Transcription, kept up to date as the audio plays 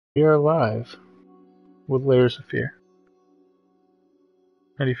We are alive with layers of fear.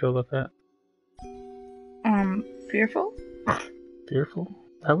 How do you feel about that? Fearful? Fearful?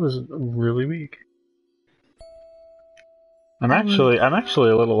 That was really weak. I'm actually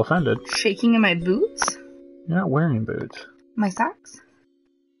a little offended. Shaking in my boots? You're not wearing boots. My socks?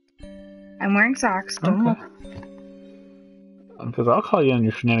 I'm wearing socks. Don't look. Because I'll call you on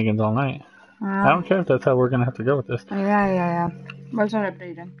your shenanigans all night. I don't care if that's how we're gonna have to go with this. Yeah. What's not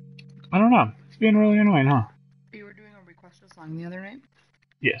updating? I don't know. It's being really annoying, huh? You were doing a request a song the other night?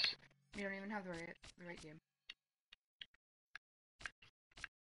 Yes. You don't even have the right game.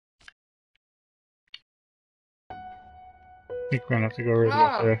 I think we're gonna have to go right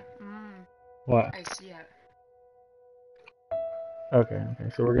up there. What? I see it. Okay,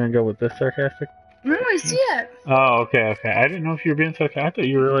 so we're gonna go with this sarcastic? No, I see it. Oh, okay. I didn't know if you were being sarcastic. I thought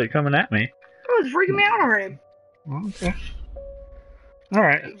you were, like, coming at me. Oh, it's freaking me out already. Okay.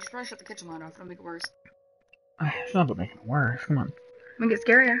 Alright. You just probably shut the kitchen light off. It'll make it worse. It's not about making it worse. Come on. Make it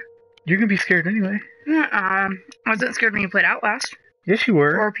scarier. You're gonna be scared anyway. I wasn't scared when you played Outlast. Yes, you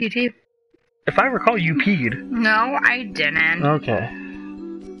were. Or PT. If I recall, you peed. No, I didn't. Okay.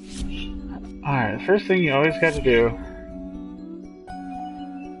 Alright, first thing you always got to do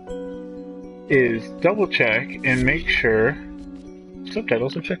is double check and make sure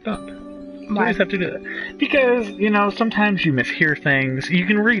subtitles are checked up. You always have to do that. Because, sometimes you mishear things. You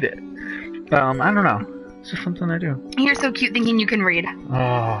can read it. I don't know. It's just something I do. You're so cute thinking you can read.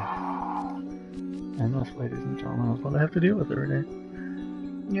 Oh. And those, ladies and gentlemen, is what I have to deal with every day.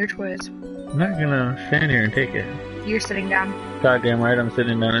 Your choice. I'm not gonna stand here and take it. You're sitting down. Goddamn right I'm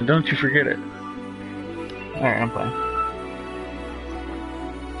sitting down, and don't you forget it. Alright, I'm fine.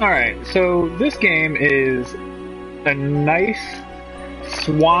 Alright, so this game is a nice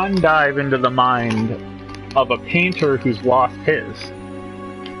swan dive into the mind of a painter who's lost his.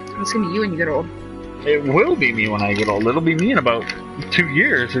 It's gonna be you when you get old. It will be me when I get old. It'll be me in about 2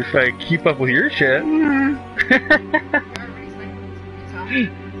 years if I keep up with your shit.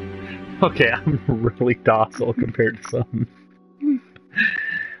 Okay, I'm really docile compared to some.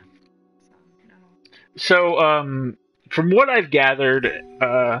 So, from what I've gathered,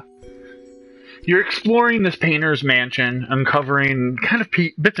 you're exploring this painter's mansion, uncovering kind of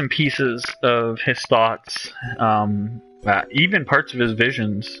bits and pieces of his thoughts, even parts of his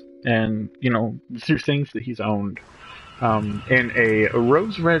visions, and, through things that he's owned, in a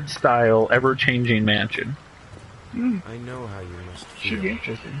rose red style, ever-changing mansion. I know how you must feel. Should be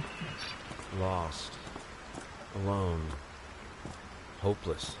interesting. Lost. Alone.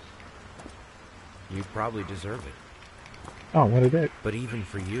 Hopeless. You probably deserve it. Oh, what a dick. But even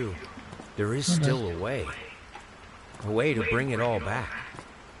for you, there is still a way. A way to bring it all back.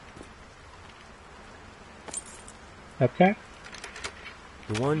 Okay.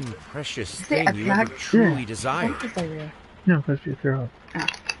 The one precious thing you ever truly desired. No, let's just throw Oh.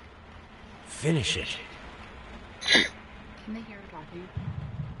 Finish it. Can they hear me talking?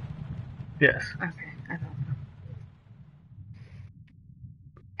 Yes. Okay, I don't know.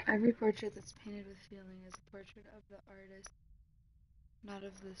 Every portrait that's painted with feeling is a portrait of the artist, not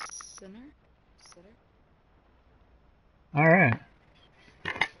of the sitter? Alright.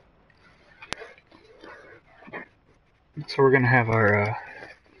 So we're gonna have our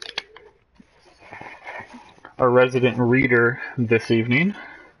resident reader this evening.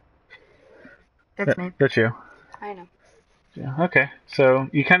 That's me. That's you. I know. Yeah, okay. So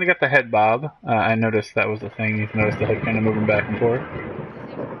you kind of got the head bob. I noticed that was the thing. You've noticed the head kind of moving back and forth.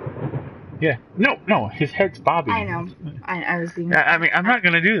 Yeah. No. His head's bobbing. I know. I was being. I mean, I'm not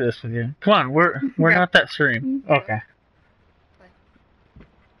gonna do this with you. Come on, we're not that stream. Okay.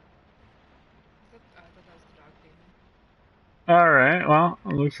 All right. Well,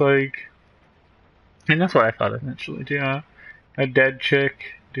 it looks like, and that's what I thought eventually too. A dead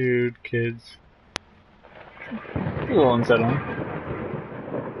chick, dude, kids. A little unsettling.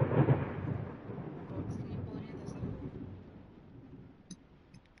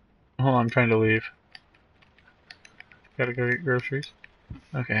 Hold on, I'm trying to leave. Gotta go get groceries.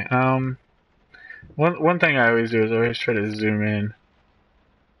 Okay. One thing I always do is I always try to zoom in.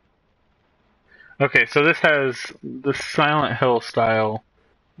 Okay, so this has the Silent Hill style.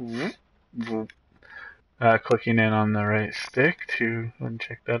 Clicking in on the right stick to go and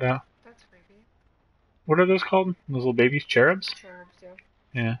check that out. That's creepy. What are those called? Those little babies? Cherubs? Cherubs, yeah.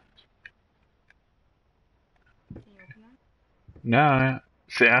 Yeah. Can you open that? No.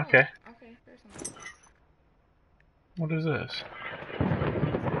 See, okay. Okay, there's something. What is this?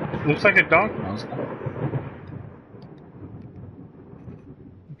 Looks like a dog muzzle.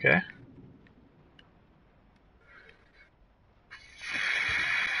 Okay.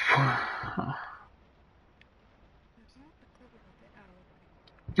 Huh.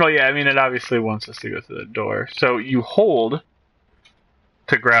 Oh yeah, I mean it obviously wants us to go through the door. So you hold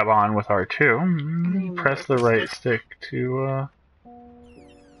to grab on with R2. Press the right stick to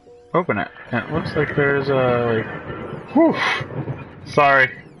open it. And it looks like there's a whew. Sorry.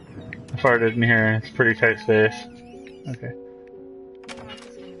 I farted in here. It's a pretty tight space. Okay.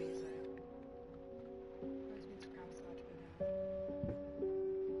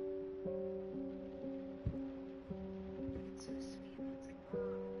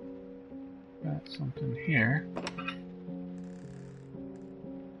 Got something here.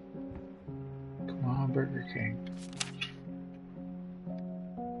 Come on, Burger King.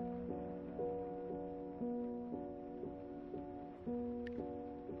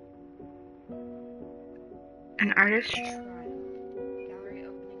 An artist's trial. Gallery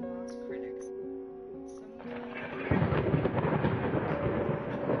opening lost critics. Some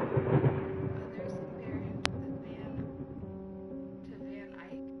others compare him to Van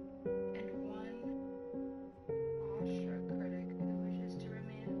Eyck, and one awestruck critic who wishes to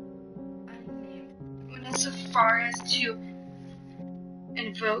remain unnamed went so far as to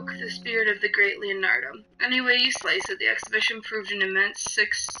invoke the spirit of the great Leonardo. Any way you slice it, the exhibition proved an immense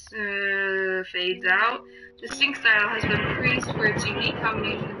fades out. Distinct style has been praised for its unique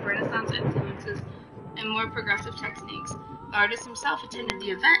combination of Renaissance influences and more progressive techniques. The artist himself attended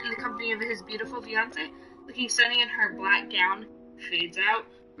the event in the company of his beautiful fiancée, looking stunning in her black gown. Fades out.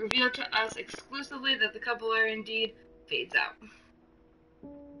 Revealed to us exclusively that the couple are indeed fades out.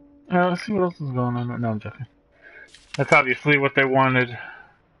 Let's see what else is going on. No, I'm joking. That's obviously what they wanted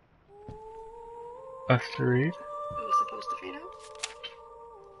us to read. It was supposed to fade out?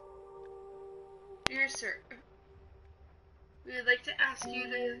 Dear sir, we would like to ask you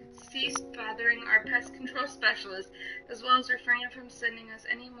to cease bothering our pest control specialist, as well as refrain from sending us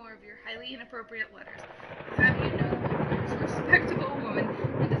any more of your highly inappropriate letters. We'll have you know that my mother is a respectable woman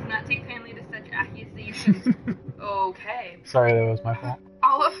and does not take kindly to such accusations. Okay. Sorry, that was my fault.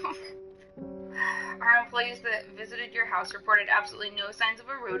 All of our employees that visited your house reported absolutely no signs of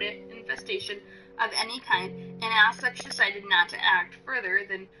a rodent infestation of any kind, and as such decided not to act further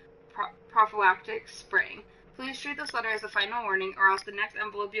than prophylactic spraying. Please treat this letter as a final warning, or else the next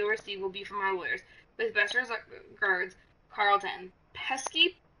envelope you'll receive will be from our lawyers. With best regards, Carlton.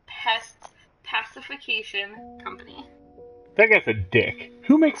 Pesky Pests Pacification Company. That guy's a dick.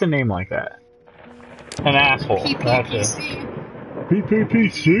 Who makes a name like that? An asshole. PPPC.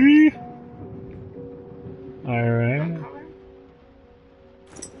 PPPC? Alright.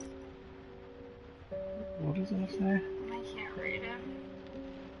 What does that say? I can't read it.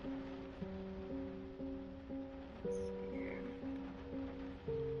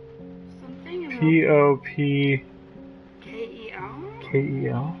 Something about P-O-P... K-E-L?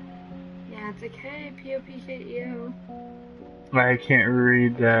 K-E-L? Yeah, it's a K. P-O-P-K-E-L. I can't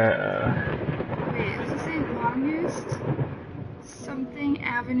read that. Wait, is this in longest? Something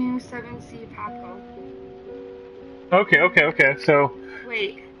Avenue 7C Paco. Okay. So...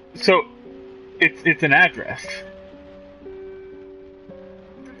 Wait. So, it's an address.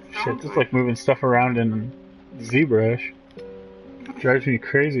 Shit, just like moving stuff around in ZBrush. Drives me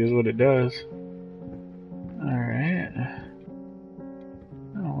crazy is what it does. Alright.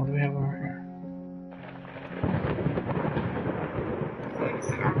 Oh, what do we have over here? Like a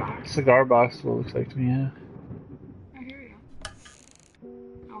cigar box. Cigar box is what it looks like to me, yeah. I hear you.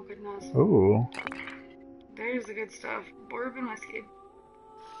 Oh, goodness. Ooh. There's the good stuff. Bourbon whiskey.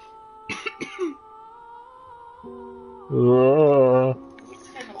 It's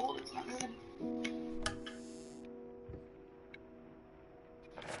kind of old. It's not good.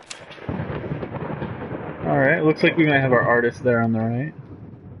 Alright, looks like we might have our artist there on the right.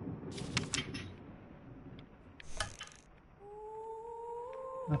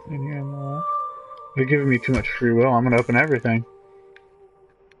 Nothing here on the left. They're giving me too much free will. I'm gonna open everything.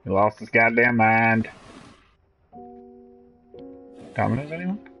 He lost his goddamn mind. Domino's,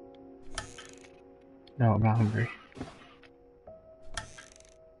 anyone? No, I'm not hungry.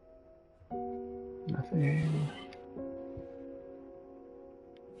 Nothing.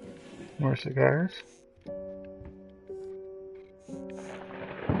 More cigars.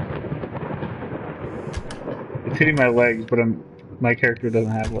 It's hitting my legs, but my character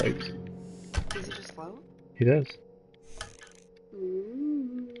doesn't have legs. Does it just float? He does.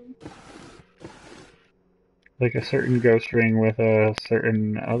 Ooh. Like a certain ghost ring with a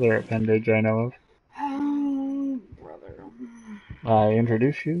certain other appendage I know of. Oh, brother. I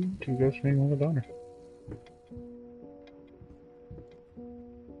introduce you to Ghost Ring with a boner.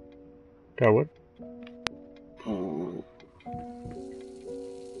 Got wood?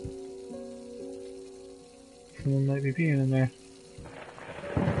 someone might be peeing in there.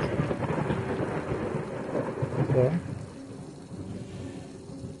 So,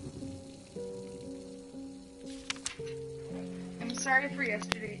 I'm sorry for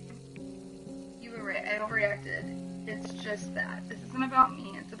yesterday. You were right. I overreacted. It's just that. This isn't about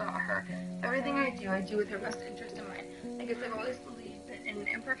me. It's about her. Everything I do with her best interest in mind. I guess I've always believed that in an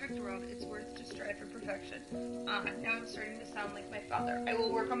imperfect world, it's worth to strive for perfection. Now I'm starting to sound like my father. I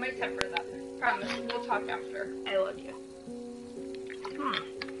will work on my temper, though. Promise. We'll talk after. I love you.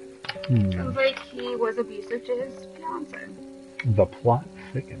 Sounds like he was abusive to his fiance. the plot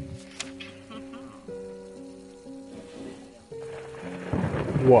thickens.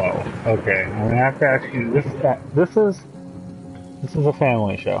 Whoa. Okay, I'm gonna have to ask you. This is a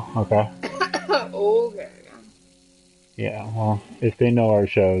family show. Okay. Okay. Yeah. Well, if they know our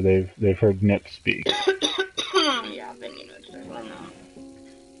show, they've heard Nip speak. Yeah, then you know it's definitely not.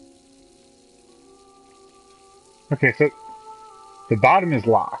 Okay, so the bottom is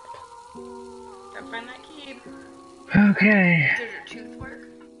locked. Gotta find that key. Okay. Does your tooth work?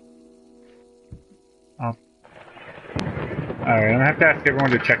 Alright, I'm gonna have to ask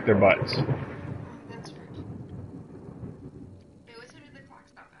everyone to check their butts. Oh, that's rude. Hey, what time did the clock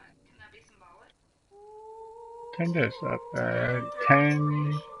stop at? Can that be symbolic? Time this up at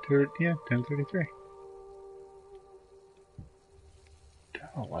 10:33. Turn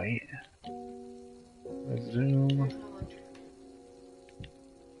the light. Zoom. There's no electricity.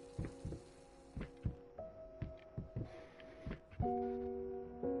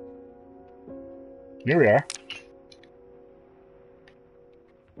 Here we are.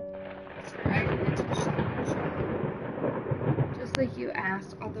 Just like you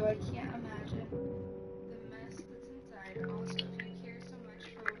asked, although I can't imagine the mess that's inside. Also, if you care so much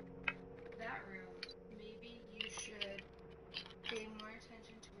for that room, maybe you should pay more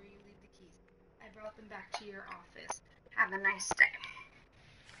attention to where you leave the keys. I brought them back to your office. Have a nice day.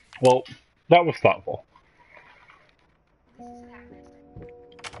 Well, that was thoughtful. At least you said have a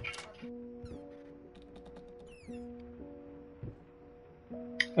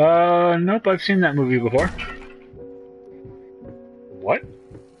nice day. Nope, I've seen that movie before. What?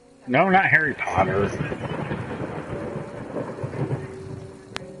 No, not Harry Potter.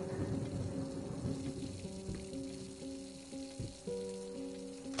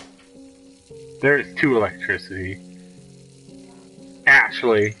 There is 2 electricity.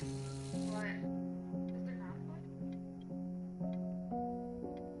 Actually. What? Is there conflict?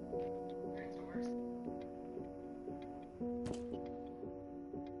 There's doors.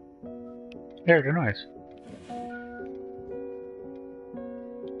 There, they're nice.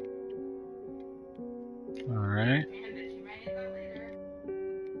 Alright. Damn it, you might need that later.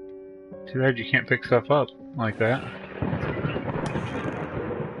 Too bad you can't pick stuff up like that.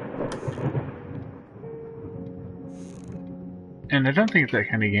 And I don't think it's that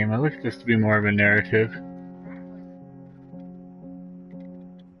kind of game. I look at this to be more of a narrative.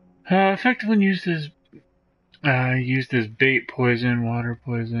 Effective when used as bait, poison, water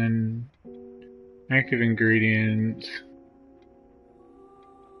poison, active ingredients,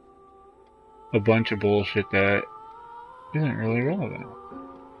 a bunch of bullshit that isn't really relevant.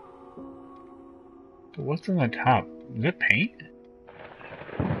 But what's on the top? Is it paint?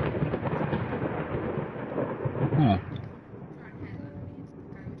 Huh.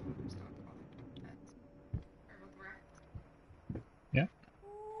 Yep.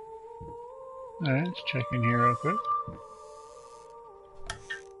 Alright, let's check in here real quick.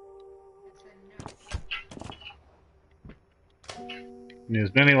 Need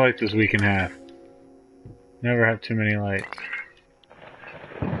as many lights as we can have. Never have too many lights.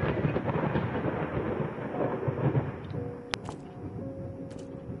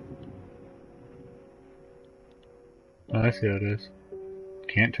 Oh, I see how it is.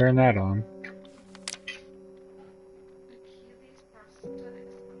 Can't turn that on.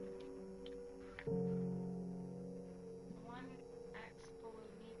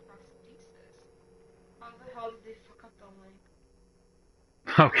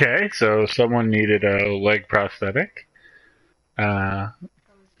 Okay, so someone needed a leg prosthetic.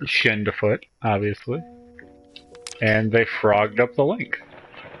 Shin to foot, obviously. And they frogged up the link.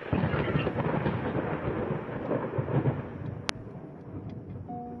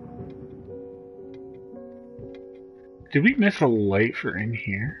 Did we miss a light for in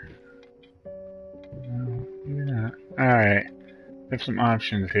here? No, maybe not. Alright. We have some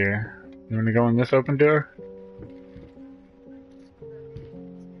options here. You want to go in this open door?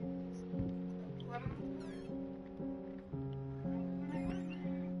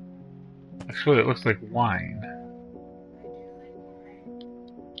 Actually, it looks like wine.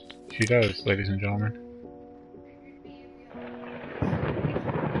 She does, ladies and gentlemen.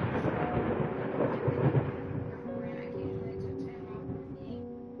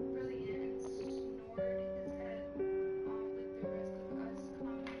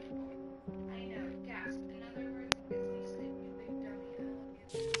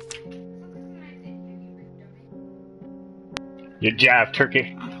 You jive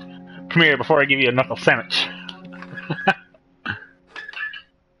turkey. Come here before I give you a knuckle sandwich.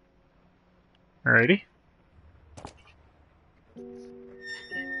 Alrighty.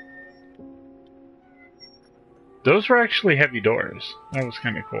 Those were actually heavy doors. That was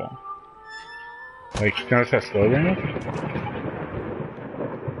kind of cool. Like, notice how slow they move?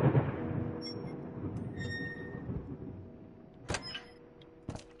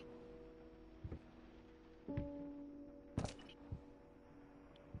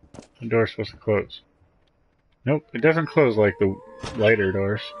 The door's supposed to close. Nope, it doesn't close like the lighter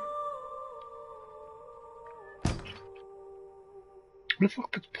doors. Who the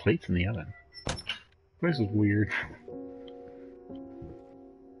fuck puts plates in the oven? This is weird.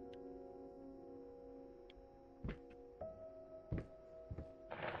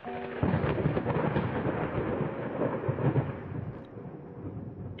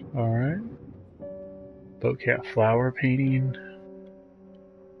 Alright. Bouquet flower painting.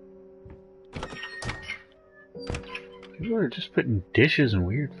 People are just putting dishes in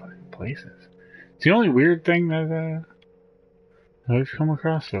weird fucking places. It's the only weird thing that I've come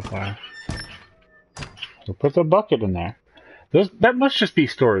across so far. So put the bucket in there. That must just be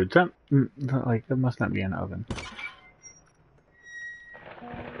storage. That must not be an oven.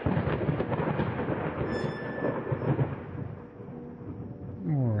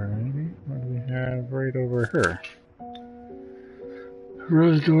 Alrighty, what do we have right over here?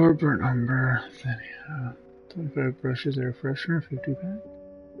 Rose door, burnt umber, 25 brushes, air freshener, 50 pack.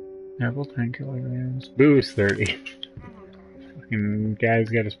 Apple 10 kilograms. Booze 30. Fucking guy's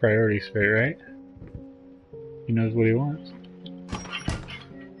got his priorities straight, right? He knows what he wants.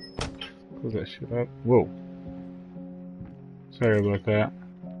 Close that shit up. Whoa. Sorry about that.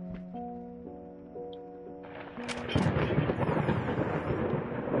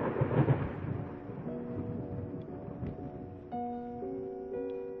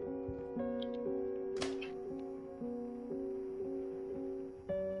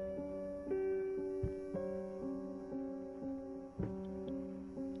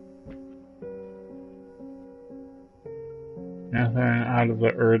 Nothing out of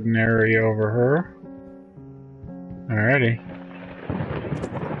the ordinary over her. Alrighty.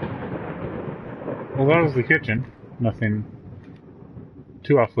 Well, that was the kitchen. Nothing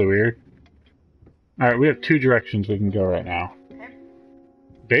too awfully weird. Alright, we have two directions we can go right now. Okay.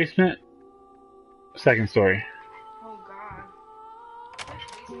 Basement, second story. Oh god.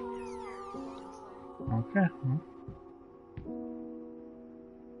 Okay. Well.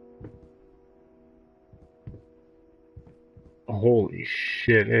 Holy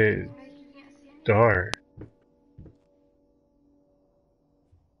shit, it is dark.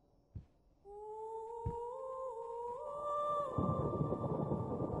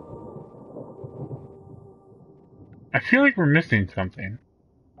 I feel like we're missing something.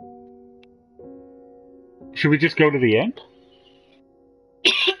 Should we just go to the end?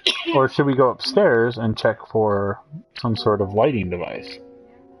 Or should we go upstairs and check for some sort of lighting device?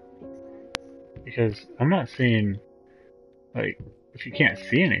 Because I'm not seeing, like, if you can't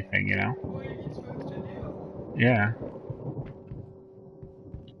see anything, you know? What are you supposed to do? Yeah.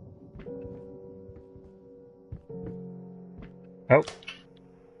 Oh.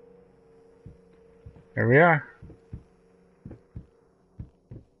 There we are.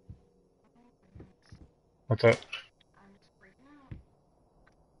 What's up? I'm just freaking out.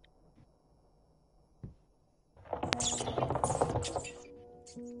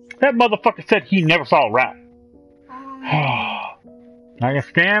 That motherfucker said he never saw a rat. Oh, Not gonna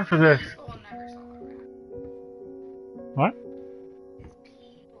stand for this. people never saw a rat. What? His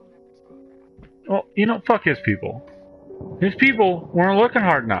people never saw a rat. Well, you know, fuck his people. His people weren't looking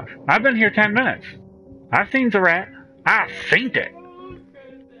hard enough. I've been here 10 minutes. I've seen the rat. I've seen it. Oh,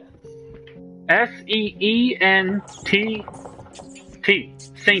 goodness. SEENTT.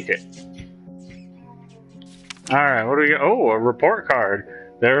 Seen it. Alright, what do we got? Oh, a report card.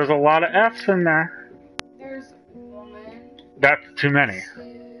 There's a lot of F's in there. There's woman. That's too many.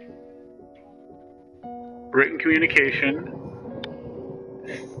 Written communication.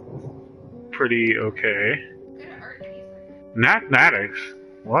 Pretty okay. Good art piece. Mathematics.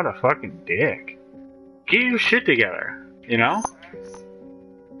 What a fucking dick. Get your shit together. You know? Sucks.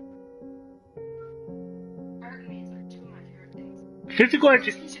 Art needs are two of my favorite things. Physical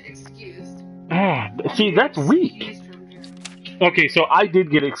Just get excused. Oh, see, that's weak. Excused from gym. Okay, so I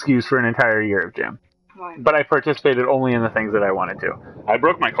did get excused for an entire year of gym. Why? But I participated only in the things that I wanted to. I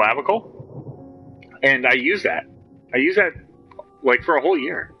broke my clavicle, and I used that. I used that, like, for a whole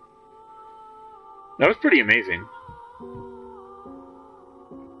year. That was pretty amazing.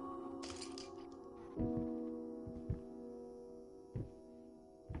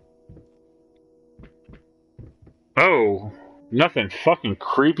 Oh, nothing fucking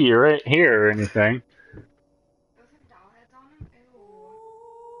creepy right here or anything. Those have doll heads on them?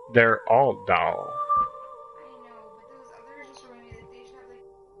 Ew. They're all doll. I know, but those others just remind me that they should have like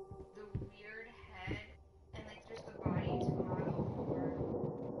the weird head and like just the body to model for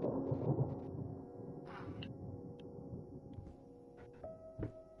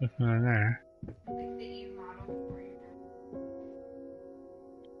Nothing in there. like that you model for your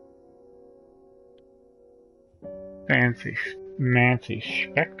Fancy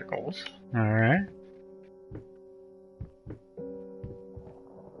spectacles. Alright.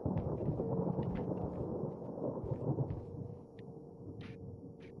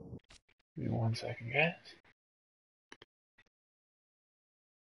 Give me 1 second, guys.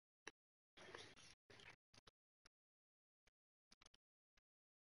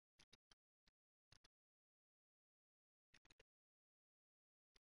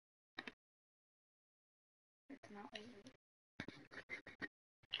 It's not over.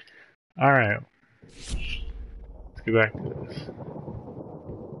 Alright. Let's go back to this.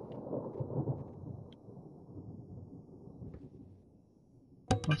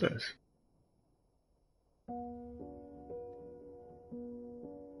 What's this?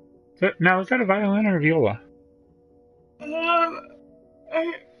 Is that a violin or a viola?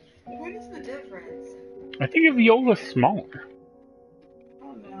 What is the difference? I think a viola's smaller.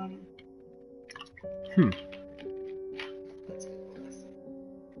 Oh no. Let's Google this.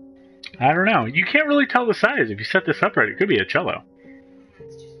 I don't know. You can't really tell the size. If you set this up right, it could be a cello.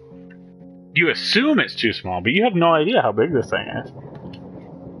 That's too small. You assume it's too small, but you have no idea how big this thing is.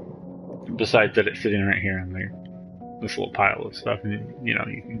 Besides that it's sitting right here in this little pile of stuff, and you know,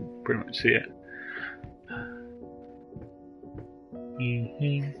 you can pretty much see it.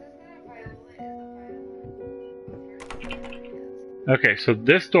 Okay, so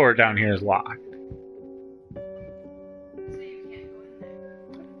this door down here is locked. So you can't go in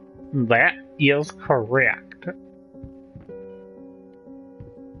there. That is correct.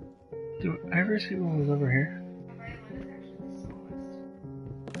 Do I ever see what was over here? A violin is actually the smallest.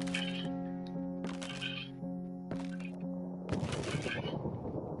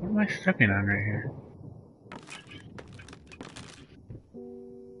 What am I stepping on right here?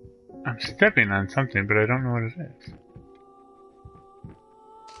 I'm stepping on something, but I don't know what it is.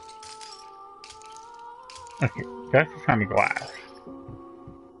 Okay, that's the sound of glass.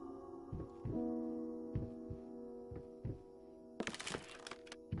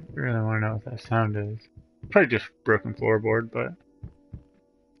 I really want to know what that sound is. Probably just broken floorboard, but...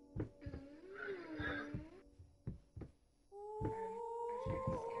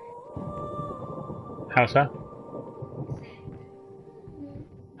 How's that?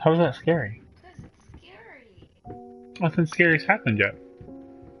 How's that scary? Because it's scary. Nothing scary's happened yet.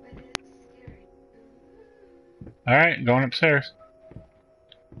 But it's scary. Alright, going upstairs.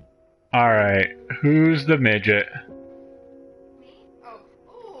 Alright, who's the midget? Me? Oh.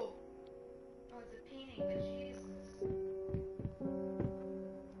 Oh! Oh, it's a painting, but Jesus.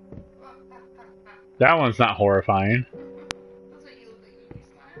 That one's not horrifying. That's what you look like when you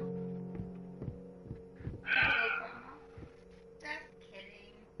smile. Just kidding.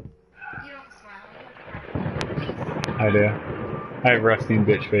 You don't smile. You have a I do. I have resting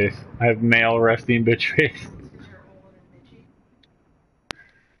bitch face. I have male resting bitch face. because you're old and bitchy.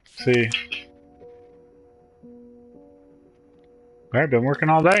 See. Alright, been working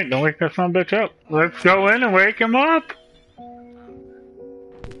all day. Don't wake that son of a bitch up. Let's go in and wake him up.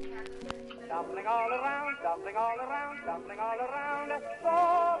 Stumbling all around, stumbling all around, stumbling all around,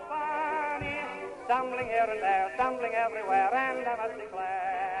 so funny. Stumbling here and there, stumbling everywhere, and I must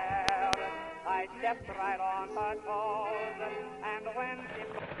declare, I stepped right on my toes, and when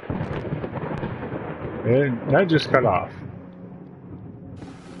That just cut off.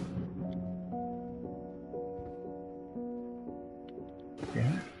 Yeah.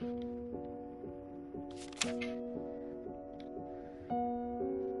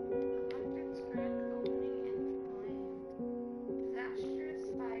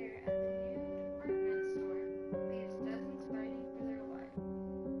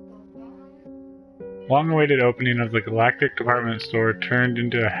 Long-awaited opening of the Galactic Department Store turned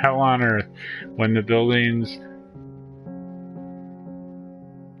into a hell on Earth when the building's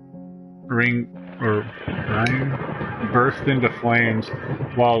ring burst into flames,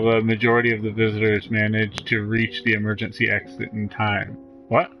 while the majority of the visitors managed to reach the emergency exit in time.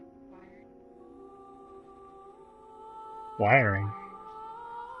 What? Wiring.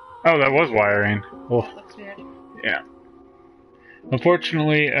 Oh, that was wiring. Well, That looks weird. yeah.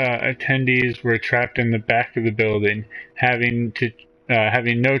 Unfortunately, attendees were trapped in the back of the building, having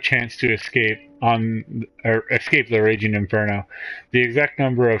no chance to escape escape the raging inferno. The exact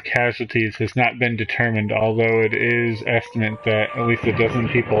number of casualties has not been determined, although it is estimated that at least a dozen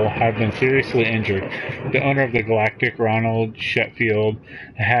people have been seriously injured. The owner of the Galactic, Ronald Sheffield,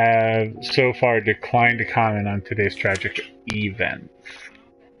 have so far declined to comment on today's tragic events.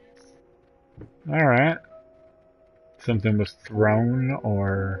 Alright. Something was thrown,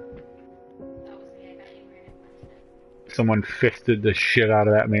 or someone fisted the shit out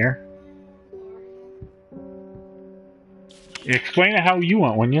of that mirror. Explain it how you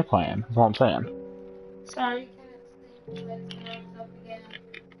want when you're playing, is what I'm saying. Sorry, couldn't sleep. Tried to get up again.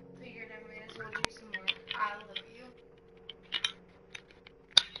 Figured I might as well do some more. I love you.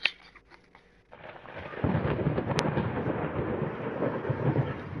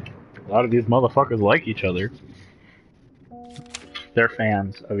 A lot of these motherfuckers like each other. They're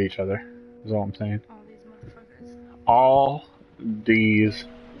fans of each other, is all I'm saying. All these motherfuckers. All these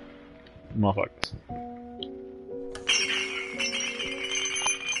motherfuckers.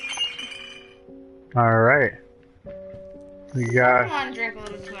 Alright. We got... Someone drank a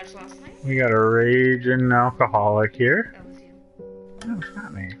little too much last night. We got a raging alcoholic here. That was you. No, it's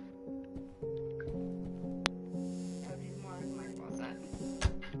not me. That would be more like my closet.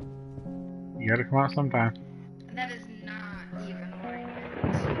 You gotta come out sometime. That is not even what I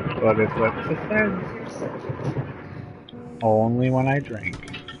meant. But it's what it says. You're such a jerk. Only when I drink.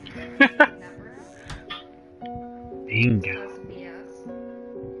 Never. Bingo. That's BS.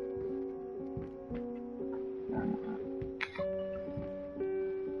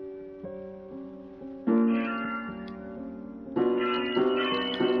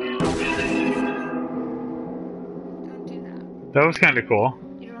 Don't do that. That was kind of cool.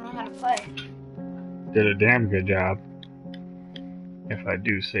 You don't know how to play. Did a damn good job. If I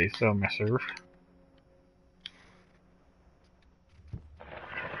do say so myself.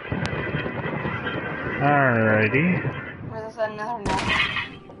 Alrighty. Where's this another note?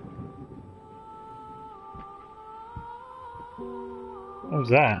 What was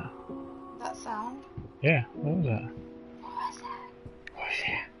that? That sound? Yeah, what was that? What was that? What was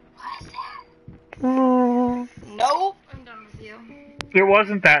that? What was that? Nope. I'm done with you. It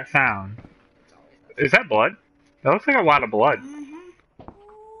wasn't that sound. It's always that. Is that blood? That looks like a lot of blood.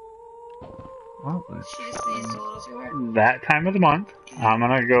 Well, She just sneezed a little too hard. that time of the month, I'm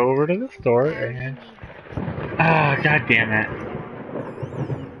gonna go over to the store and... Ah, god damn it.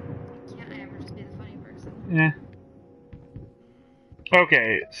 Can't I ever just be the funny person? Yeah.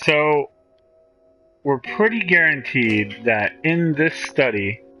 Okay, so we're pretty guaranteed that in this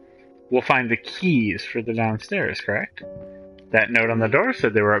study we'll find the keys for the downstairs, correct? That note on the door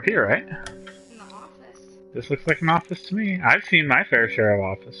said they were up here, right? In the office. This looks like an office to me. I've seen my fair share of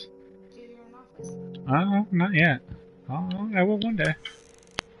office. Dude, you're in office. Oh, not yet. Oh, I will one day.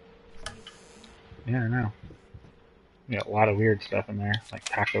 Yeah, I know. We got a lot of weird stuff in there, like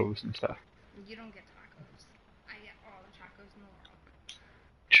tacos and stuff. You don't get tacos. I get all the tacos in the world.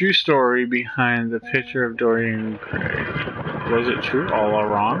 True story behind the picture of Dorian Gray. Was it true all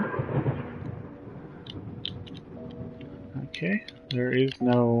along? Okay, there is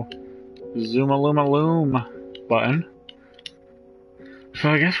no Zoom-a-loom-a-loom button. So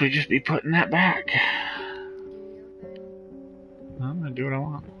I guess we just be putting that back. I'm gonna do what I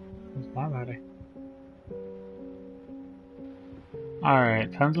want. It's my body.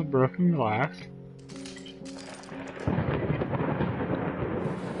 Alright, tons of broken glass.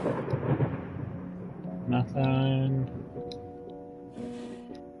 Nothing.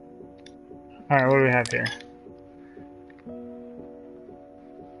 Alright, what do we have here?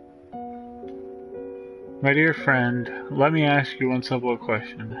 My dear friend, let me ask you one simple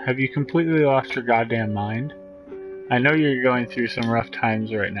question. Have you completely lost your goddamn mind? I know you're going through some rough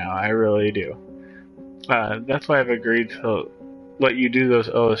times right now, I really do. That's why I've agreed to let you do those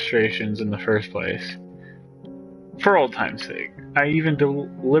illustrations in the first place. For old time's sake. I even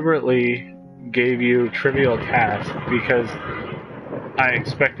deliberately gave you trivial tasks because I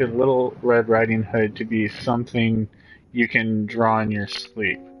expected Little Red Riding Hood to be something you can draw in your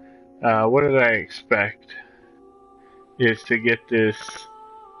sleep. What did I expect? Is to get this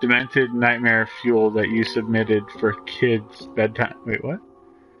demented nightmare fuel that you submitted for kids' bedtime. Wait, what?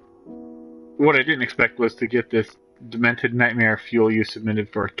 What I didn't expect was to get this demented nightmare fuel you submitted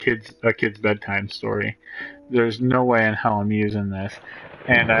for a kid's bedtime story. There's no way in hell I'm using this,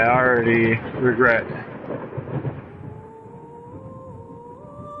 and I already regret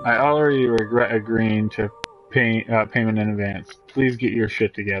agreeing to payment in advance. Please get your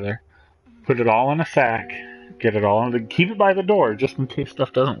shit together. Put it all in a sack. Get it all in keep it by the door just in case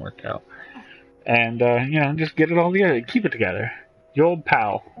stuff doesn't work out. And just get it all together. Keep it together. Your old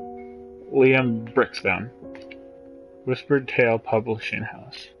pal, Liam Brickstone. Whispered Tale Publishing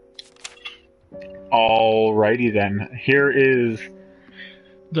House. Alrighty then. Here is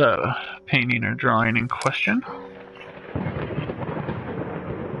the painting or drawing in question.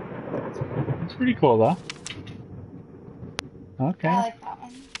 It's pretty cool though. Okay. I like that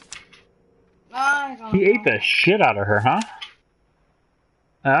one. I don't He know. ate the shit out of her, huh?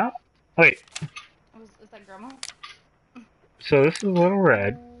 Oh? Wait. Is that Grandma? So this is Little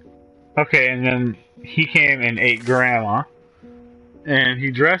Red. Okay, and then he came and ate Grandma. And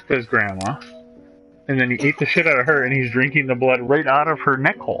he dressed as Grandma. And then he ate the shit out of her, and he's drinking the blood right out of her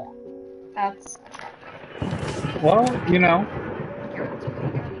neck hole. That's Well, you know, that's what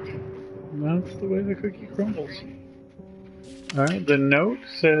you gotta do. that's the way the cookie crumbles. Alright, the note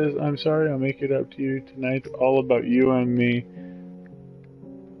says, I'm sorry, I'll make it up to you tonight. All about you and me.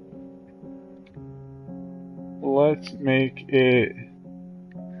 Let's make it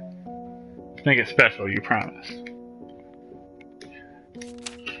special, you promise.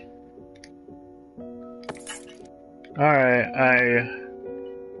 Alright,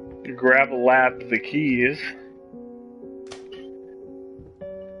 I grab the keys.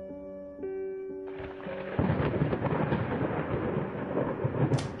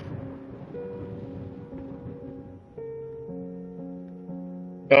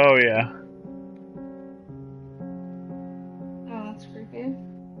 Oh yeah. Oh, that's creepy.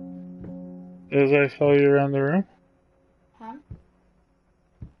 As I follow you around the room. Huh?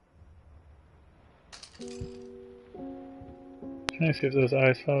 Trying to see if those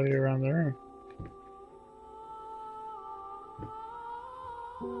eyes follow you around the room.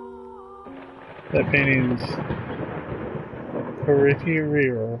 That painting's pretty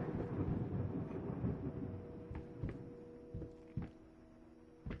real.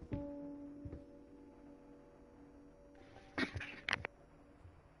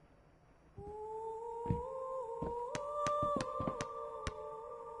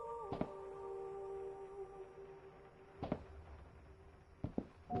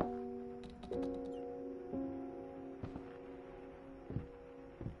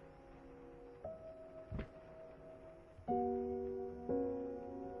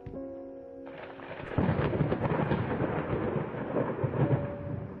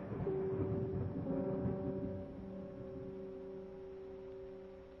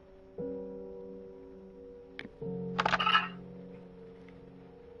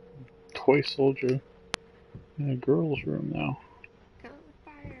 Toy soldier in a girl's room now. Go with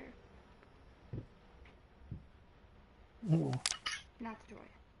fire. Oh, Not the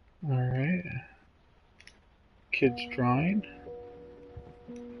joy. alright. Kids drawing.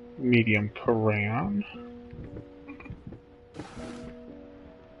 Medium crayon.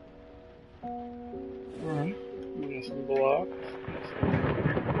 Alright, we got some blocks.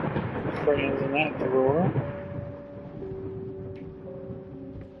 Some crayons in that drawer.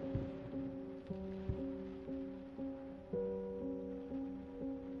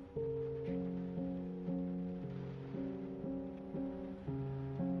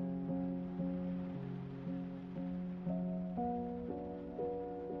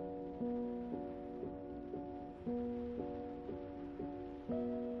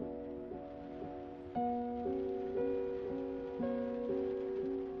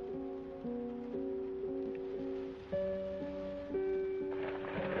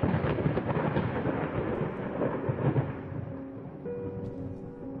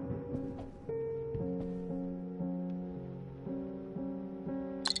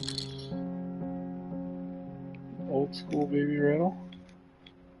 Old school baby rattle.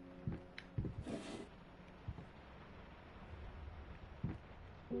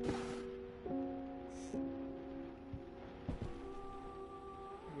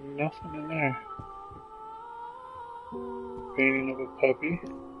 Nothing in there. Painting of a puppy.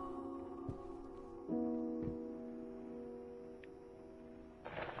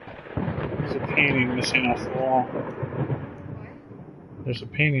 There's a painting missing off the wall. What? There's a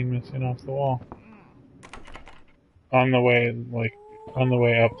painting missing off the wall. On the way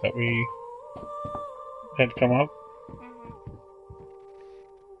up that we had come up.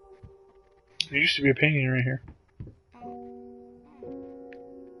 There used to be a painting right here.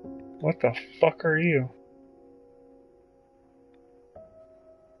 What the fuck are you?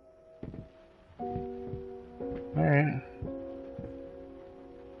 Alright.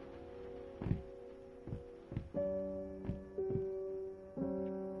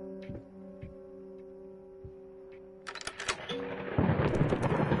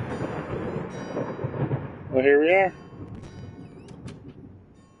 Well, here we are.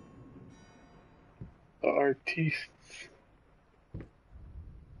 The artistes.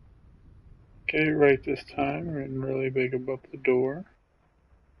 Get it right this time, written really big above the door.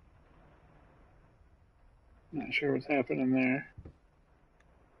 Not sure what's happening there.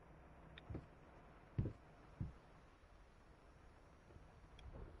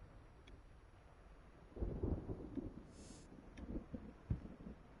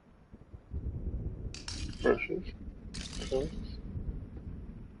 Brushes. Coats.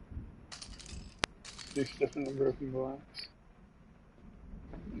 He's stepping on broken glass.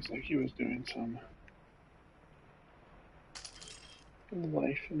 Looks like he was doing some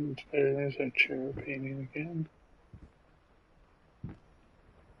life and there's a chair painting again.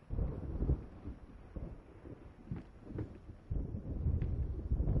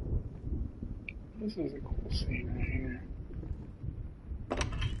 This is a cool scene right here.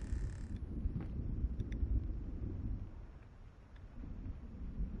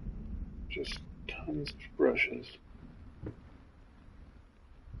 Just tons of brushes.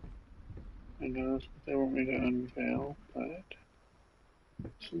 I know that's what they want me to unveil, but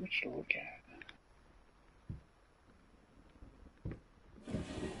so much to look at.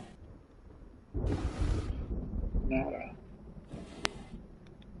 Nada.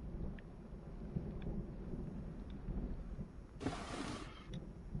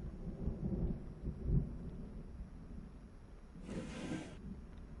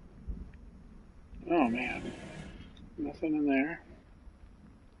 Oh man. Nothing in there.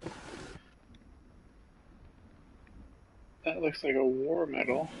 That looks like a war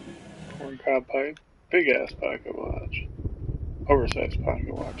medal. Corncob pipe. Big ass pocket watch. Oversized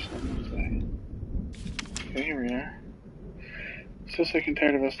pocket watch, some would say. Okay, here we are. So sick and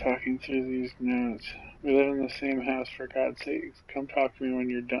tired of us talking through these notes. We live in the same house, for God's sake. Come talk to me when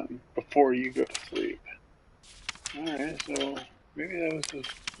you're done, before you go to sleep. Alright, so maybe that was his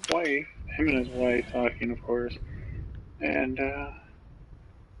wife, him and his wife talking, of course. And,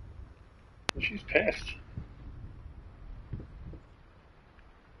 she's pissed.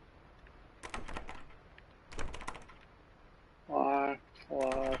 Locked,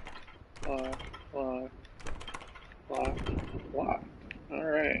 locked, locked, locked, locked, locked.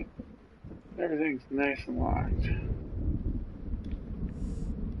 Alright. Everything's nice and locked.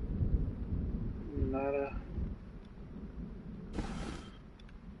 Nada.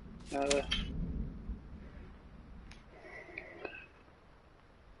 Nada.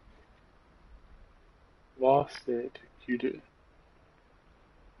 Lost it. You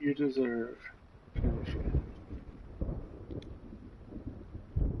deserve. Finish it.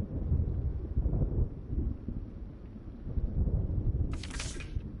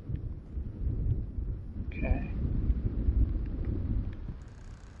 Okay.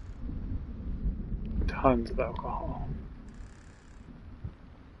 Tons of alcohol.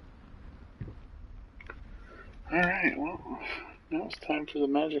 Alright, well, now it's time for the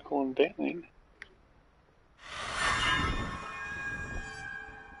magical unveiling.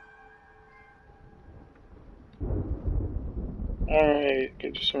 Alright,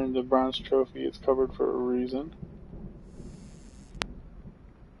 get just earned the bronze trophy. It's covered for a reason.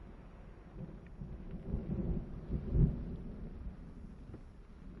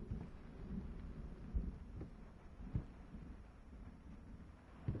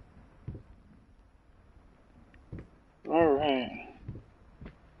 Alright.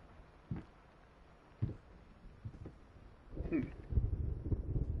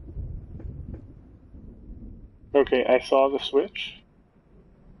 Okay, I saw the switch.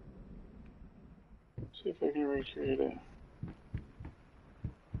 See if I can recreate it.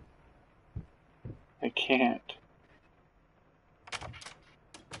 I can't.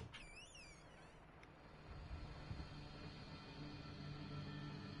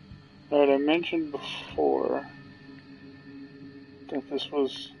 Alright, I mentioned before that this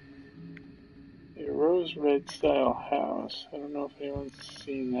was a rose red style house. I don't know if anyone's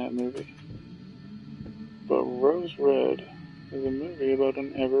seen that movie. But Rose Red is a movie about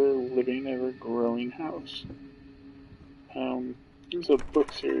an ever-living, ever-growing house. It's a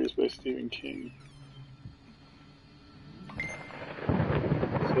book series by Stephen King.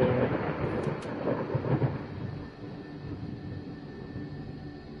 So,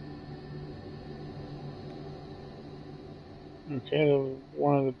 okay,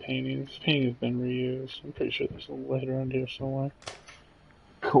 one of the paintings. This painting has been reused. I'm pretty sure there's a light around here somewhere.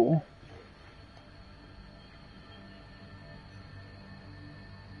 Cool.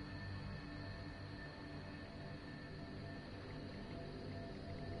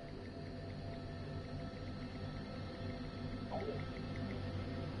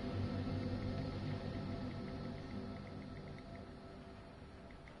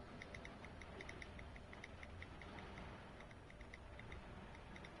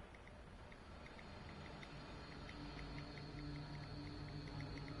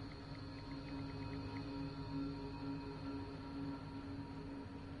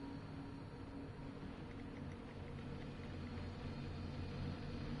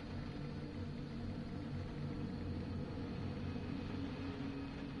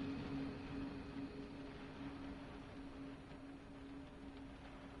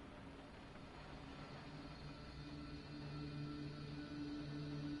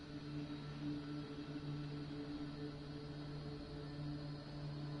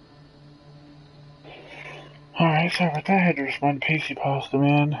 Alright, sorry about that. I had to respond to Pacey Pasta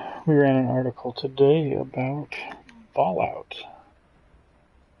Man. We ran an article today about Fallout.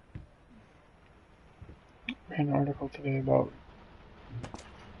 Ran an article today about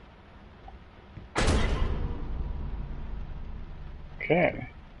Ran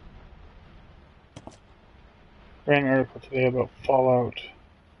an article today about Fallout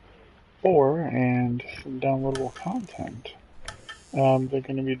 4 and some downloadable content. They're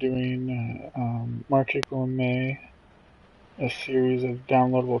going to be doing March, April, and May a series of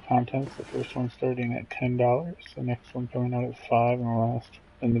downloadable contents. The first one starting at $10, the next one coming out at $5,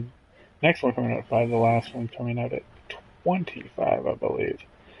 and the next one coming out at $5, the last one coming out at $25, I believe.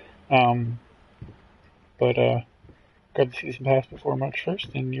 But grab the season pass before March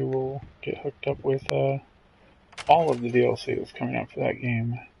 1st, and you will get hooked up with all of the DLC that's coming out for that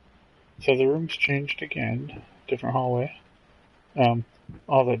game. So the room's changed again, different hallway.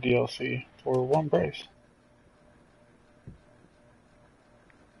 All the DLC for one price.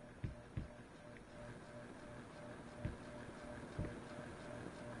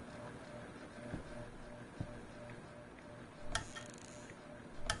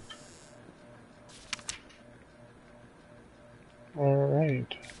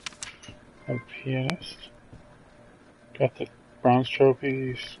 Alright. A pianist. Got the bronze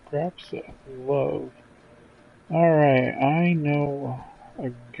trophy scraps that I love. Alright, I know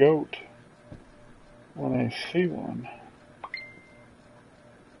a goat when I see one.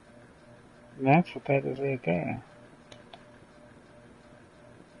 And that's what that is right there.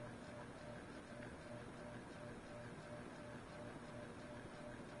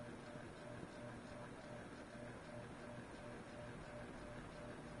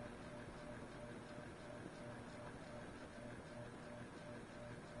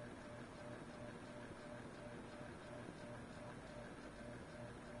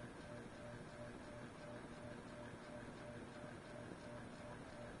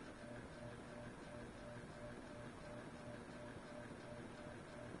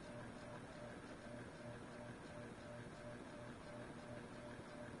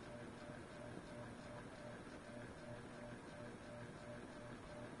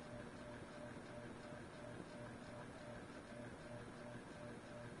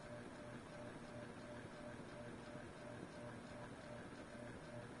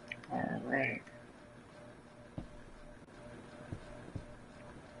 Alright.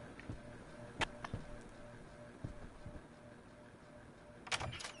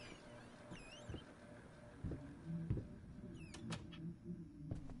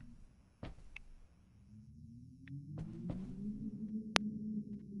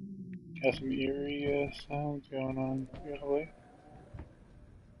 Got some eerie sounds going on, usually.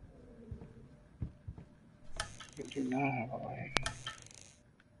 We do not have a light.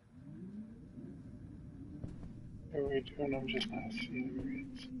 Or we do, and I'm just not seeing the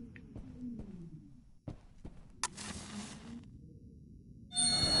reads.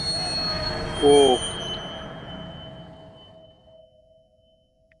 Whoa.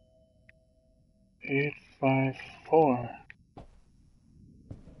 Eight, 5, 4.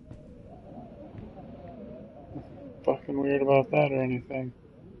 Fucking weird about that or anything.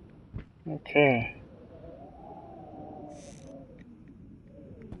 Okay.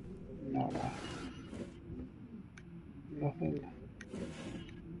 Nada. Nothing.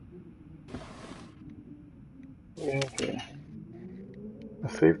 What do we have here?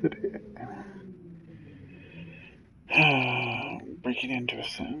 Save the date. Breaking into a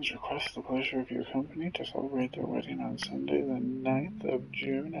sentence, request the pleasure of your company to celebrate their wedding on Sunday, the 9th of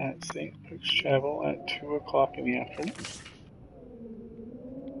June at St. Luke's Chapel at 2 o'clock in the afternoon.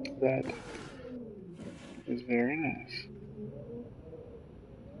 That is very nice.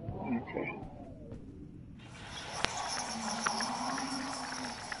 Okay.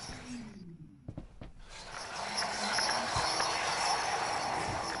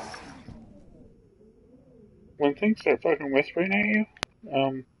 When things start fucking whispering at you,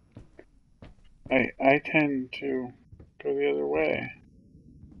 I tend to go the other way.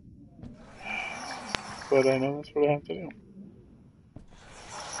 But I know that's what I have to do.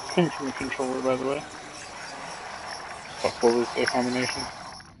 It's coming from the controller, by the way. Fuck, what was the combination?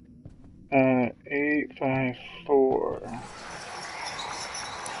 8, 5, 4.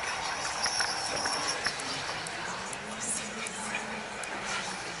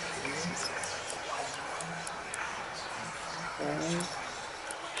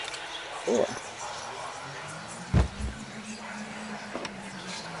 Four.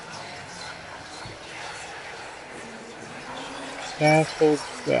 That holds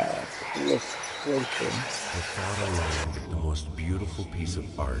back. Look. Closer. The thought alone that the most beautiful piece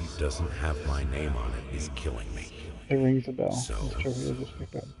of art doesn't have my name on it is killing me. It rings a bell. So, This trivia just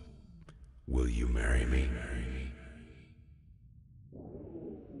picked up. will you marry me?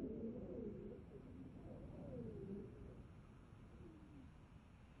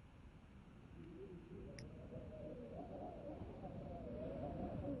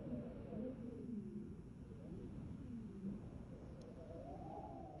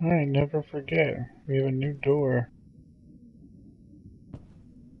 Alright, never forget. We have a new door.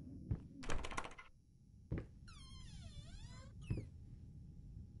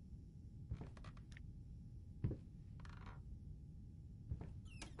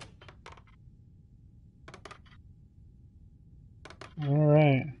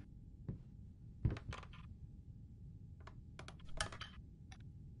 Alright.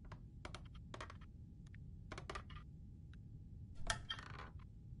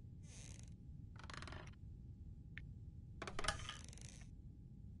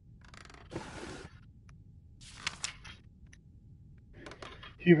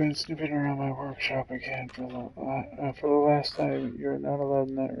 You've been snooping around my workshop again for the last time. You're not allowed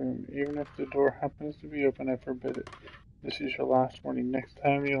in that room. Even if the door happens to be open, I forbid it. This is your last warning. Next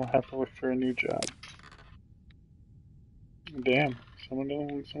time, you'll have to look for a new job. Damn, someone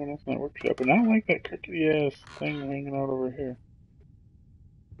doesn't want someone else in that workshop. And I don't like that crickety ass thing hanging out over here.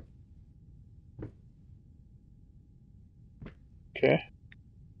 Okay.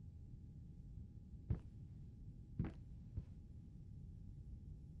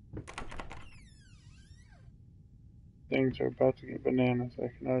 Things are about to get bananas, I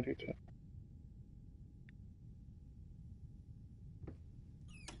can already tell.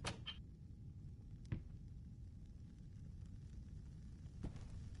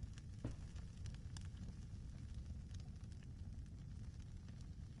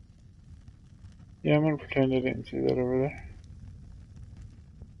 Yeah, I'm gonna pretend I didn't see that over there.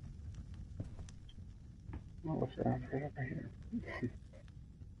 I'll look around right over here.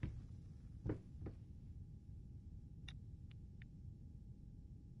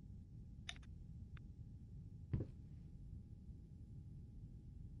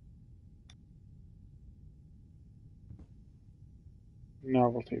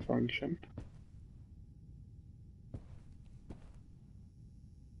 Novelty function.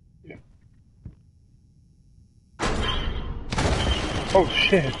 Yeah. Oh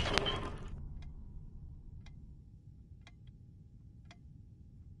shit!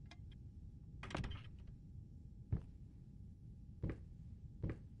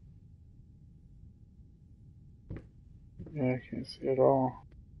 Yeah, I can't see it all.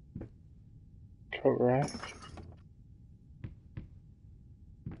 Correct.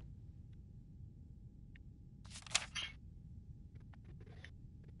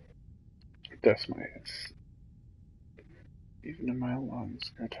 That's my ass. Even in my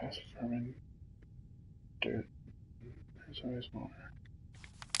lungs, grotesque vermin, dirt. There's always more.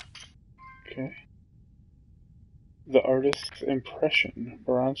 Okay. The artist's impression,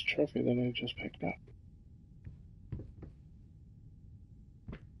 bronze trophy that I just picked up.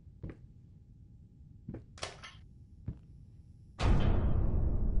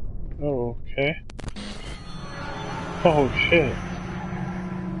 Oh, okay. Oh shit.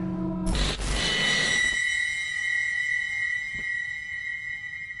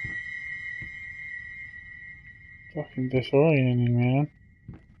 Fucking disorienting, man.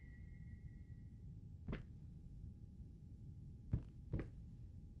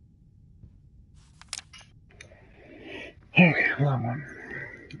 Okay, love,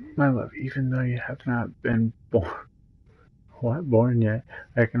 my love, even though you have not been born yet,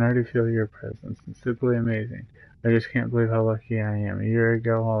 I can already feel your presence. It's simply amazing. I just can't believe how lucky I am. A year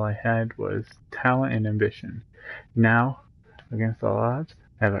ago, all I had was talent and ambition. Now, against all odds,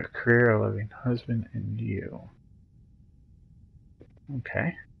 I have a career, a loving husband, and you.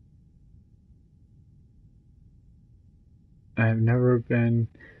 Okay. I've never been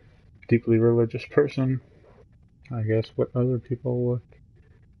a deeply religious person. I guess what other people look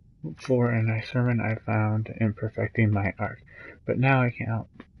for in a sermon I found in perfecting my art. But now I can't help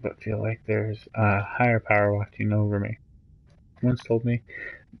but feel like there's a higher power watching over me. Once told me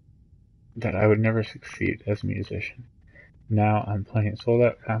that I would never succeed as a musician. Now I'm playing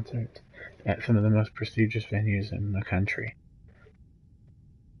sold-out concerts at some of the most prestigious venues in the country.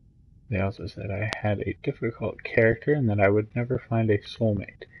 They also said I had a difficult character and that I would never find a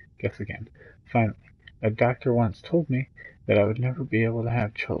soulmate. Guess again. Finally, a doctor once told me that I would never be able to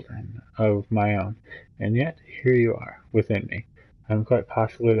have children of my own, and yet here you are, within me. I'm quite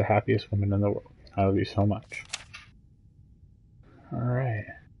possibly the happiest woman in the world. I love you so much. Alright.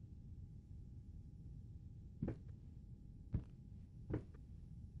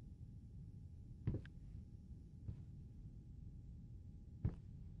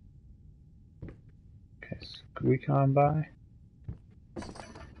 week on by.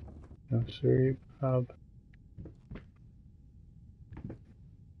 No siree, Bob.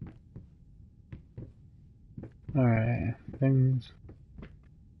 Alright, things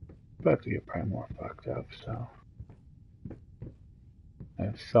about to get probably more fucked up, so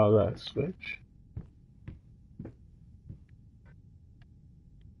I saw that switch.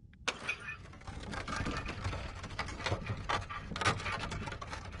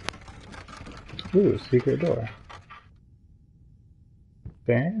 Ooh, secret door.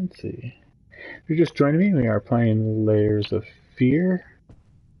 Fancy. If you're just joining me, we are playing Layers of Fear.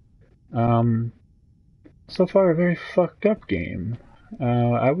 So far a very fucked up game.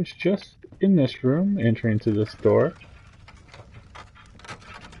 I was just in this room, entering to this door.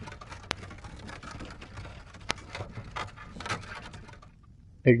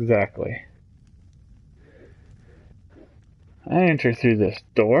 Exactly. I enter through this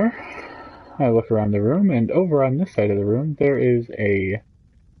door. I look around the room, and over on this side of the room, there is a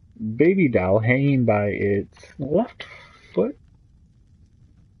baby doll hanging by its left foot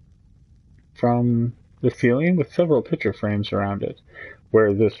from the ceiling with several picture frames around it,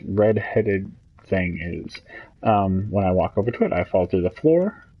 where this red-headed thing is. When I walk over to it, I fall through the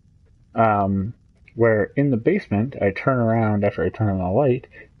floor. Where in the basement, I turn around after I turn on the light,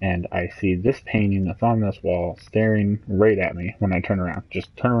 and I see this painting that's on this wall staring right at me when I turn around.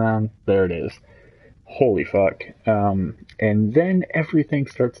 Just turn around, there it is. Holy fuck. And then everything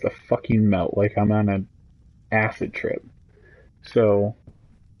starts to fucking melt like I'm on an acid trip. So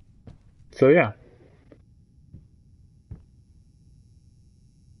yeah.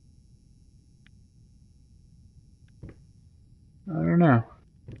 I don't know.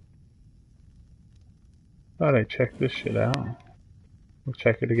 Thought I'd check this shit out. We'll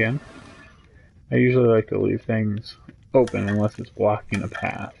check it again. I usually like to leave things open unless it's blocking a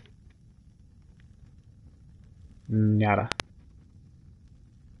path. Nada.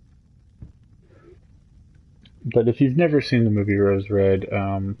 But if you've never seen the movie Rose Red,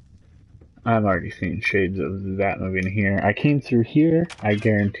 I'm already seeing shades of that movie in here. I came through here. I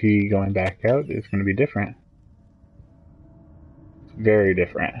guarantee going back out is going to be different. It's very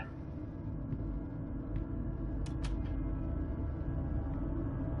different.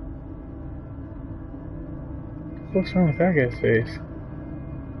 What's wrong with that guy's face?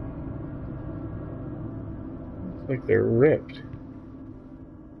 Looks like they're ripped.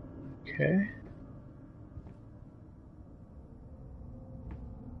 Okay.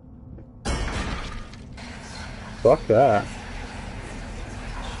 Fuck that.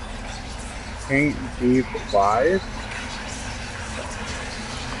 Ain't deep wise.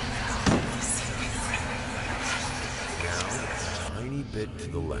 Now, a tiny bit to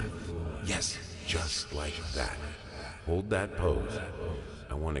the left. Yes, just like that. Hold that pose.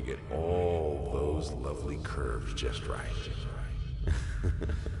 I want to get all those lovely curves just right.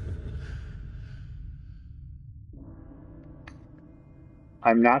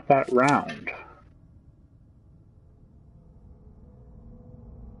 I'm not that round.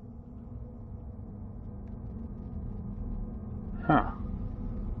 Huh.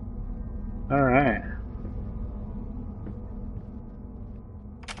 Alright.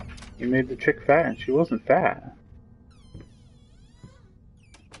 You made the chick fat and she wasn't fat.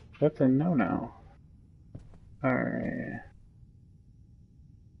 That's a no-no. Alright.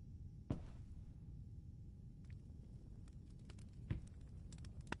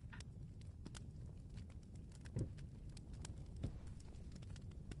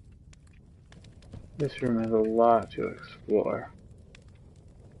 This room has a lot to explore.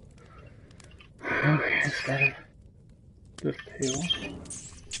 Okay, is that this table?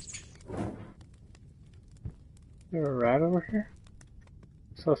 Is there a rat over here?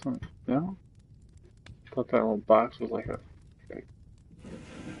 Saw something. No? Thought that little box was like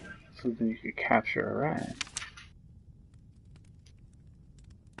something you could capture a rat.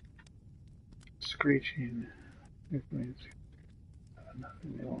 Screeching. It means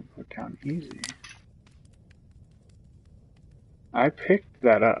nothing they won't put down easy. I picked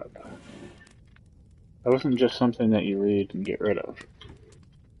that up. That wasn't just something that you read and get rid of.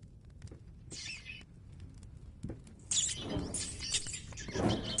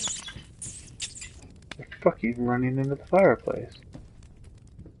 They're fucking running into the fireplace.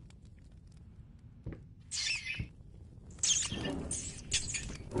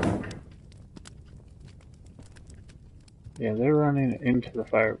 Yeah, they're running into the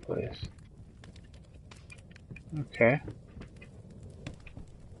fireplace. Okay.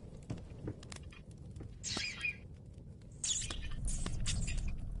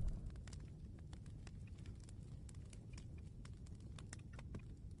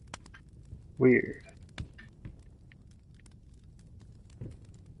 Weird.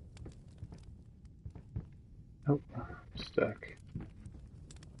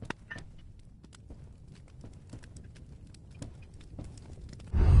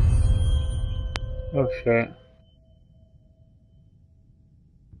 Oh shit.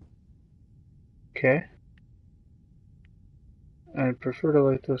 Okay. I'd prefer to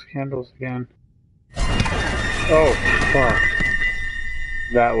light those candles again. Oh, fuck.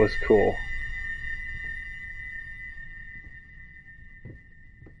 That was cool.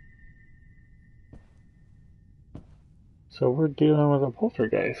 So we're dealing with a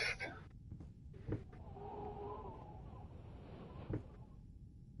poltergeist.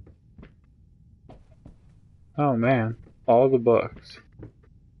 Oh man, all the books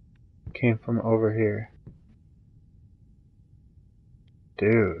came from over here.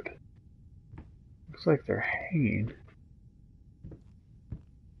 Dude. Looks like they're hanging.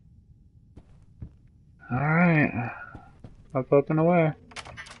 Alright. Up and away.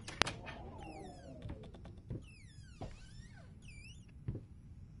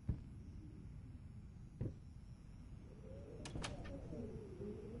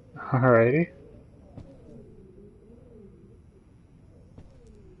 Alrighty.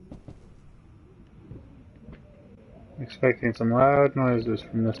 Expecting some loud noises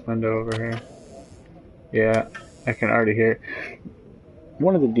from this window over here. Yeah, I can already hear it.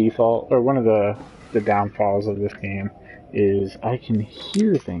 One of the downfalls of this game is I can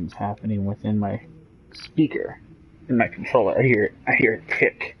hear things happening within my speaker, in my controller. I hear it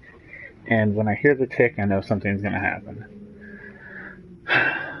tick. And when I hear the tick, I know something's gonna happen.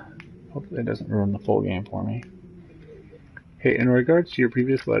 Hopefully it doesn't ruin the full game for me. Hey, in regards to your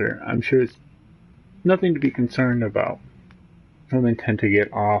previous letter, I'm sure it's nothing to be concerned about. Women tend to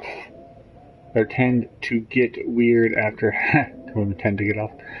get off, or tend to get weird after, women tend to get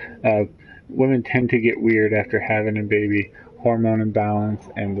off, women tend to get weird after having a baby, hormone imbalance,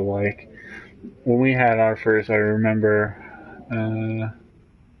 and the like. When we had our first, I remember,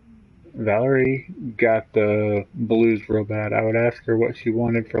 Valerie got the blues real bad. I would ask her what she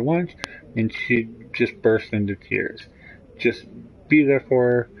wanted for lunch, and she'd just burst into tears. Just be there for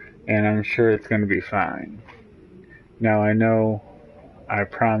her, and I'm sure it's going to be fine. Now I know I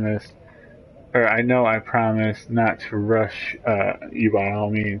promised not to rush you by all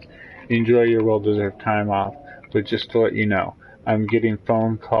means. Enjoy your well-deserved time off, but just to let you know, I'm getting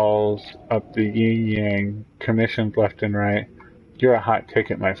phone calls up the yin-yang, commissions left and right. You're a hot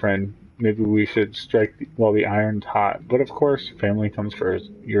ticket, my friend. Maybe we should strike while the iron's hot. But of course, family comes first.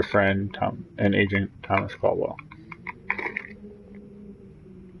 Your friend, Tom, and Agent Thomas Caldwell.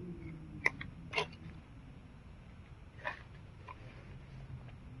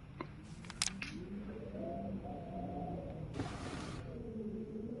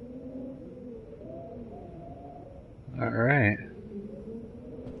 Alright.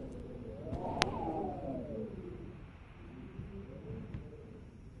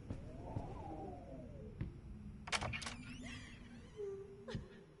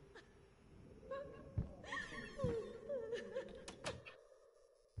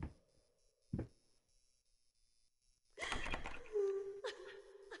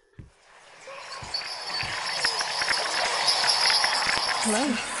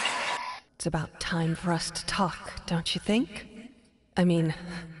 Hello. It's about time for us to talk, don't you think? I mean,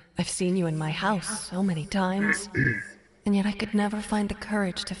 I've seen you in my house so many times, and yet I could never find the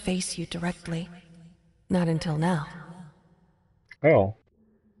courage to face you directly. Not until now. Oh.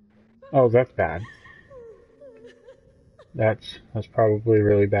 Oh, that's bad. That's probably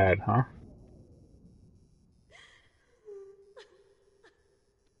really bad, huh?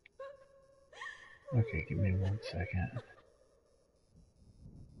 Okay, give me 1 second.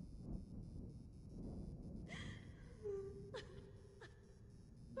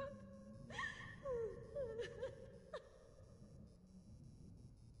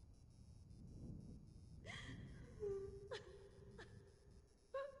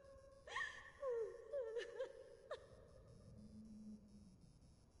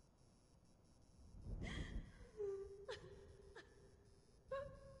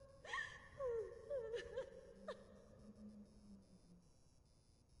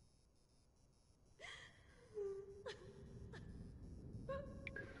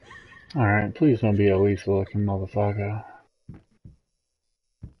 Alright, please don't be a Lisa looking motherfucker.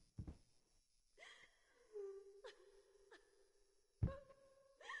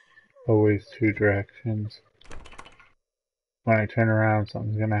 Always two directions. When I turn around,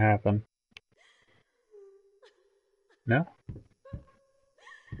 something's gonna happen. No?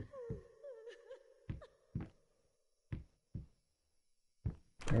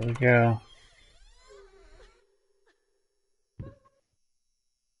 There we go.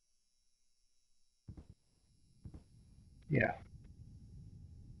 Yeah.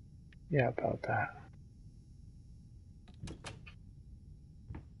 Yeah, about that.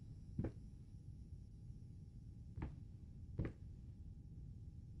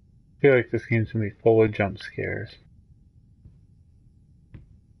 feel like this game's gonna be full of jump scares.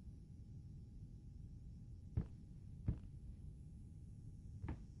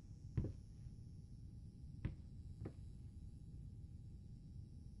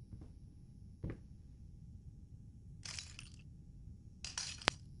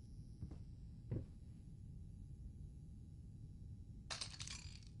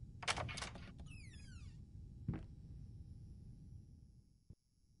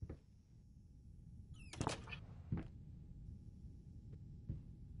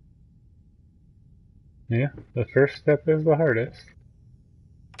 Yeah, the first step is the hardest.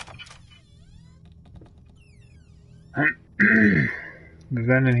 We've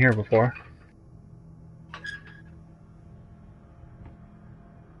been in here before.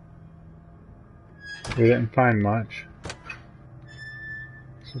 We didn't find much.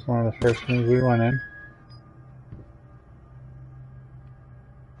 This was one of the first rooms we went in.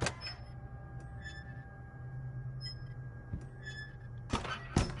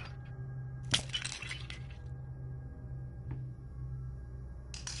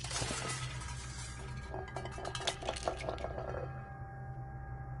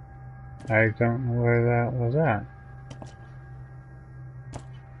 I don't know where that was at.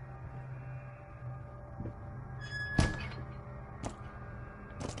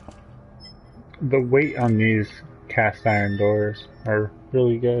 The weight on these cast iron doors are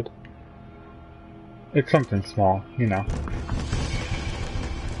really good. It's something small, you know.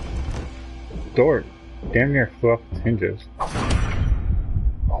 Door damn near flew off its hinges.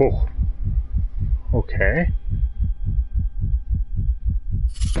 Oh. Okay.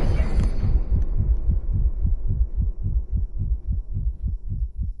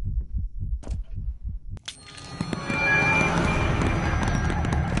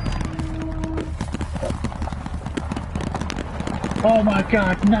 Oh my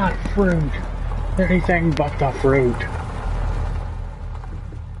god, not fruit! Anything but the fruit!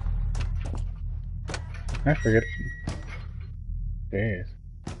 I forget. Jeez.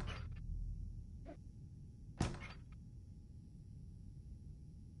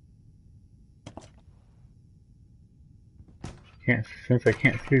 Since I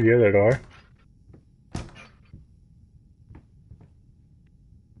can't see the other door.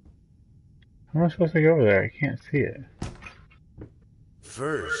 How am I supposed to go over there? I can't see it.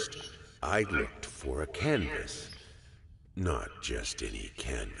 First, I looked for a canvas. Not just any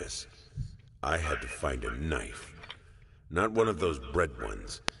canvas. I had to find a knife. Not one of those bread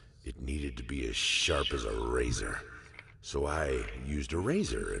ones. It needed to be as sharp as a razor. So I used a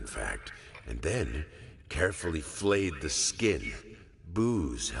razor, in fact, and then carefully flayed the skin.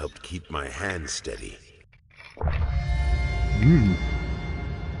 Booze helped keep my hand steady.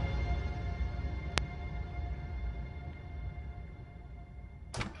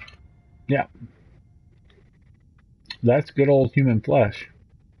 Yeah. That's good old human flesh.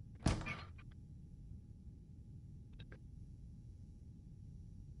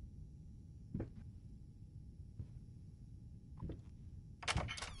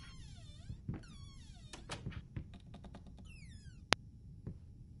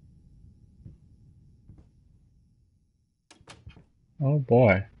 Oh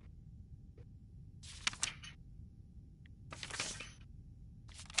boy.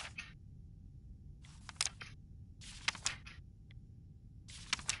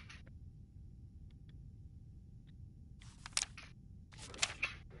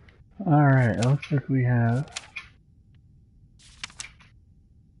 Alright, looks like we have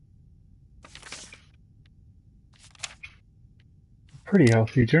a pretty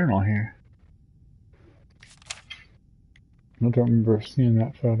healthy journal here. I don't remember seeing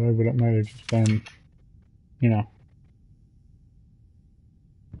that photo, but it might have just been, you know.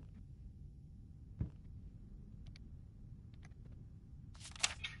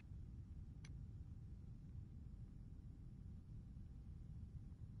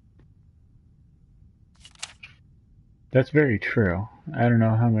 That's very true. I don't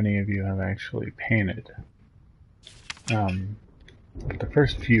know how many of you have actually painted. But the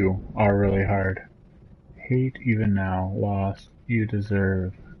first few are really hard. Hate, even now, lost, you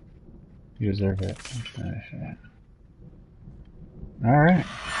deserve it. Finish it. Alright.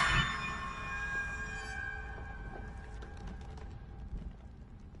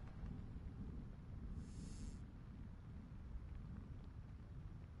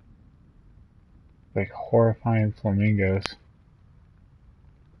 Like horrifying flamingos.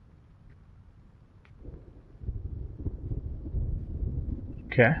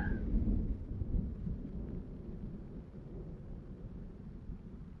 Okay.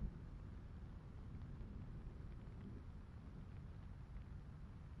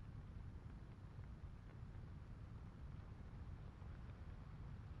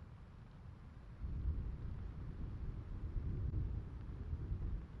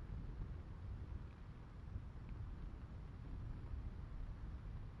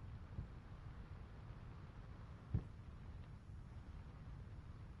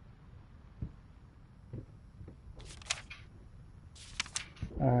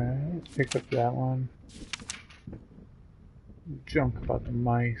 Alright, pick up that one. Junk about the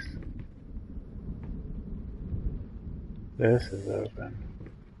mice. This is open.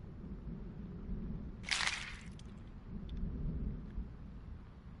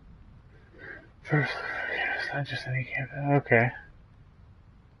 First, it's not just any camp. Okay.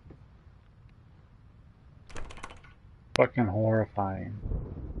 Fucking horrifying.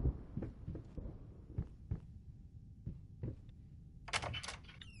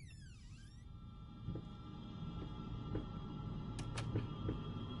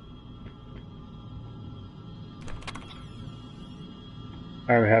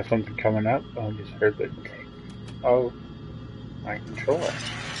 Alright, we have something coming up. I just heard that. Oh, my controller.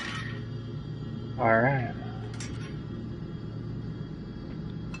 Alright.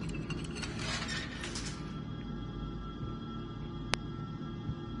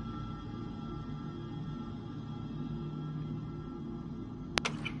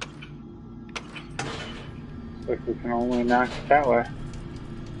 Looks like we can only knock it that way.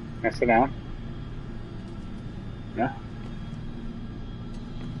 Can I sit down? No?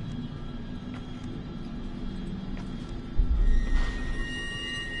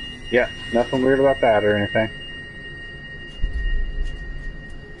 Yeah, nothing weird about that or anything.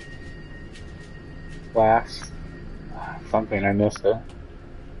 Glass. Something, I missed it.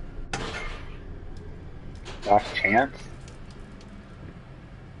 Last chance?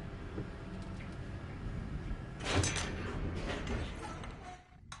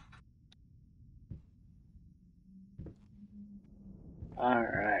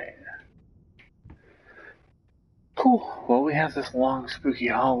 Alright. Cool. Well, we have this long, spooky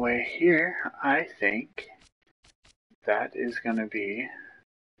hallway here. I think that is going to be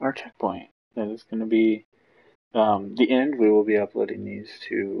our checkpoint. That is going to be the end. We will be uploading these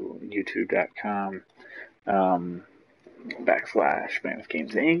to youtube.com / Man of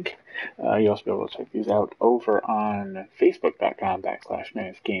Games Inc. You'll also be able to check these out over on facebook.com / Man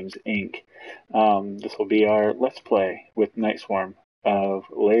of Games Inc. This will be our Let's Play with Nightswarm of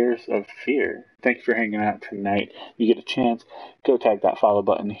Layers of Fear. Thank you for hanging out tonight. You get a chance, go tag that follow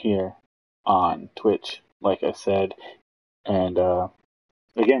button here on Twitch, like I said. And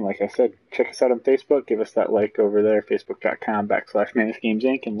again, like I said, check us out on Facebook. Give us that like over there, facebook.com / Man of Games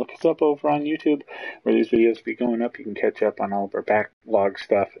Inc. And look us up over on YouTube where these videos will be going up. You can catch up on all of our backlog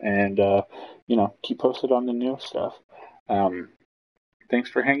stuff and, keep posted on the new stuff.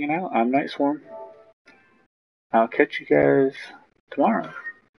 Thanks for hanging out. I'm Nightswarm. I'll catch you guys tomorrow.